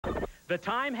The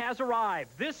time has arrived.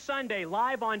 This Sunday,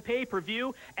 live on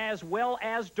pay-per-view, as well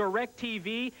as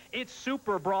DirecTV, it's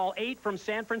Super Brawl 8 from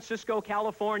San Francisco,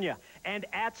 California. And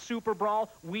at Super Brawl,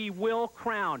 we will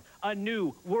crown a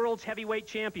new World's Heavyweight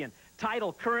Champion.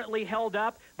 Title currently held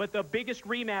up, but the biggest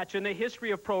rematch in the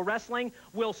history of pro wrestling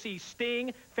will see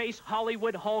Sting face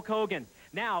Hollywood Hulk Hogan.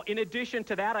 Now, in addition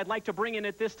to that, I'd like to bring in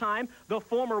at this time the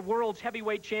former World's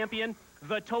Heavyweight Champion,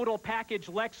 the total package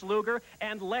Lex Luger,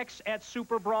 and Lex at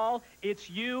Super Brawl. It's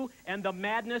you and the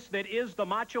madness that is the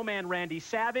Macho Man Randy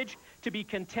Savage to be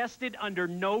contested under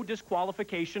no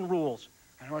disqualification rules.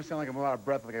 I know I sound like I'm out of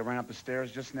breath, like I ran up the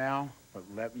stairs just now, but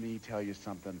let me tell you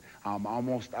something. I'm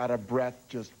almost out of breath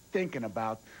just thinking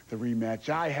about the rematch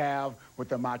I have with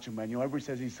the Macho Man. You know, everybody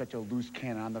says he's such a loose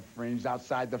cannon on the fringe,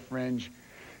 outside the fringe.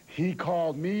 He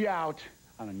called me out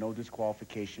on a no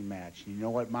disqualification match. You know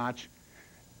what, Mach?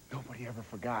 Nobody ever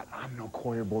forgot. I'm no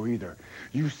choir boy either.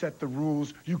 You set the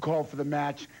rules, you called for the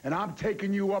match, and I'm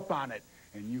taking you up on it.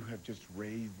 And you have just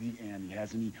raised the ante,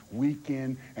 hasn't he? Week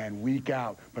in and week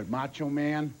out. But Macho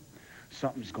Man,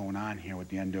 something's going on here with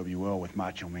the NWO with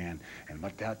Macho Man. And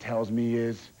what that tells me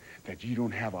is that you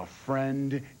don't have a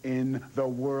friend in the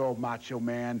world, Macho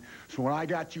Man. So when I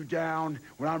got you down,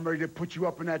 when I'm ready to put you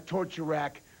up in that torture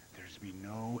rack, there's be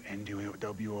no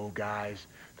NWO guys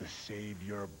to save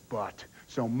your butt.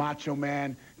 So Macho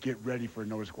Man, get ready for a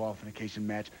no disqualification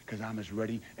match, because I'm as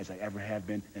ready as I ever have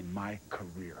been in my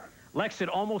career. Lex, it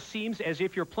almost seems as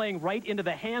if you're playing right into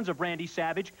the hands of Randy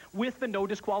Savage with the no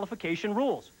disqualification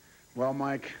rules. Well,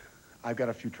 Mike, I've got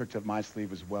a few tricks up my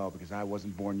sleeve as well, because I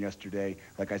wasn't born yesterday.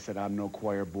 Like I said, I'm no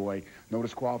choir boy. No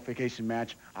disqualification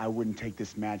match. I wouldn't take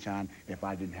this match on if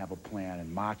I didn't have a plan.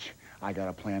 And Mach, I got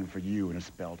a plan for you, and it's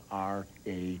spelled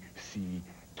R-A-C-K.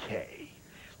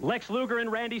 Lex Luger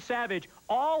and Randy Savage,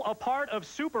 all a part of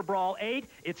Super Brawl 8.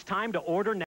 It's time to order now.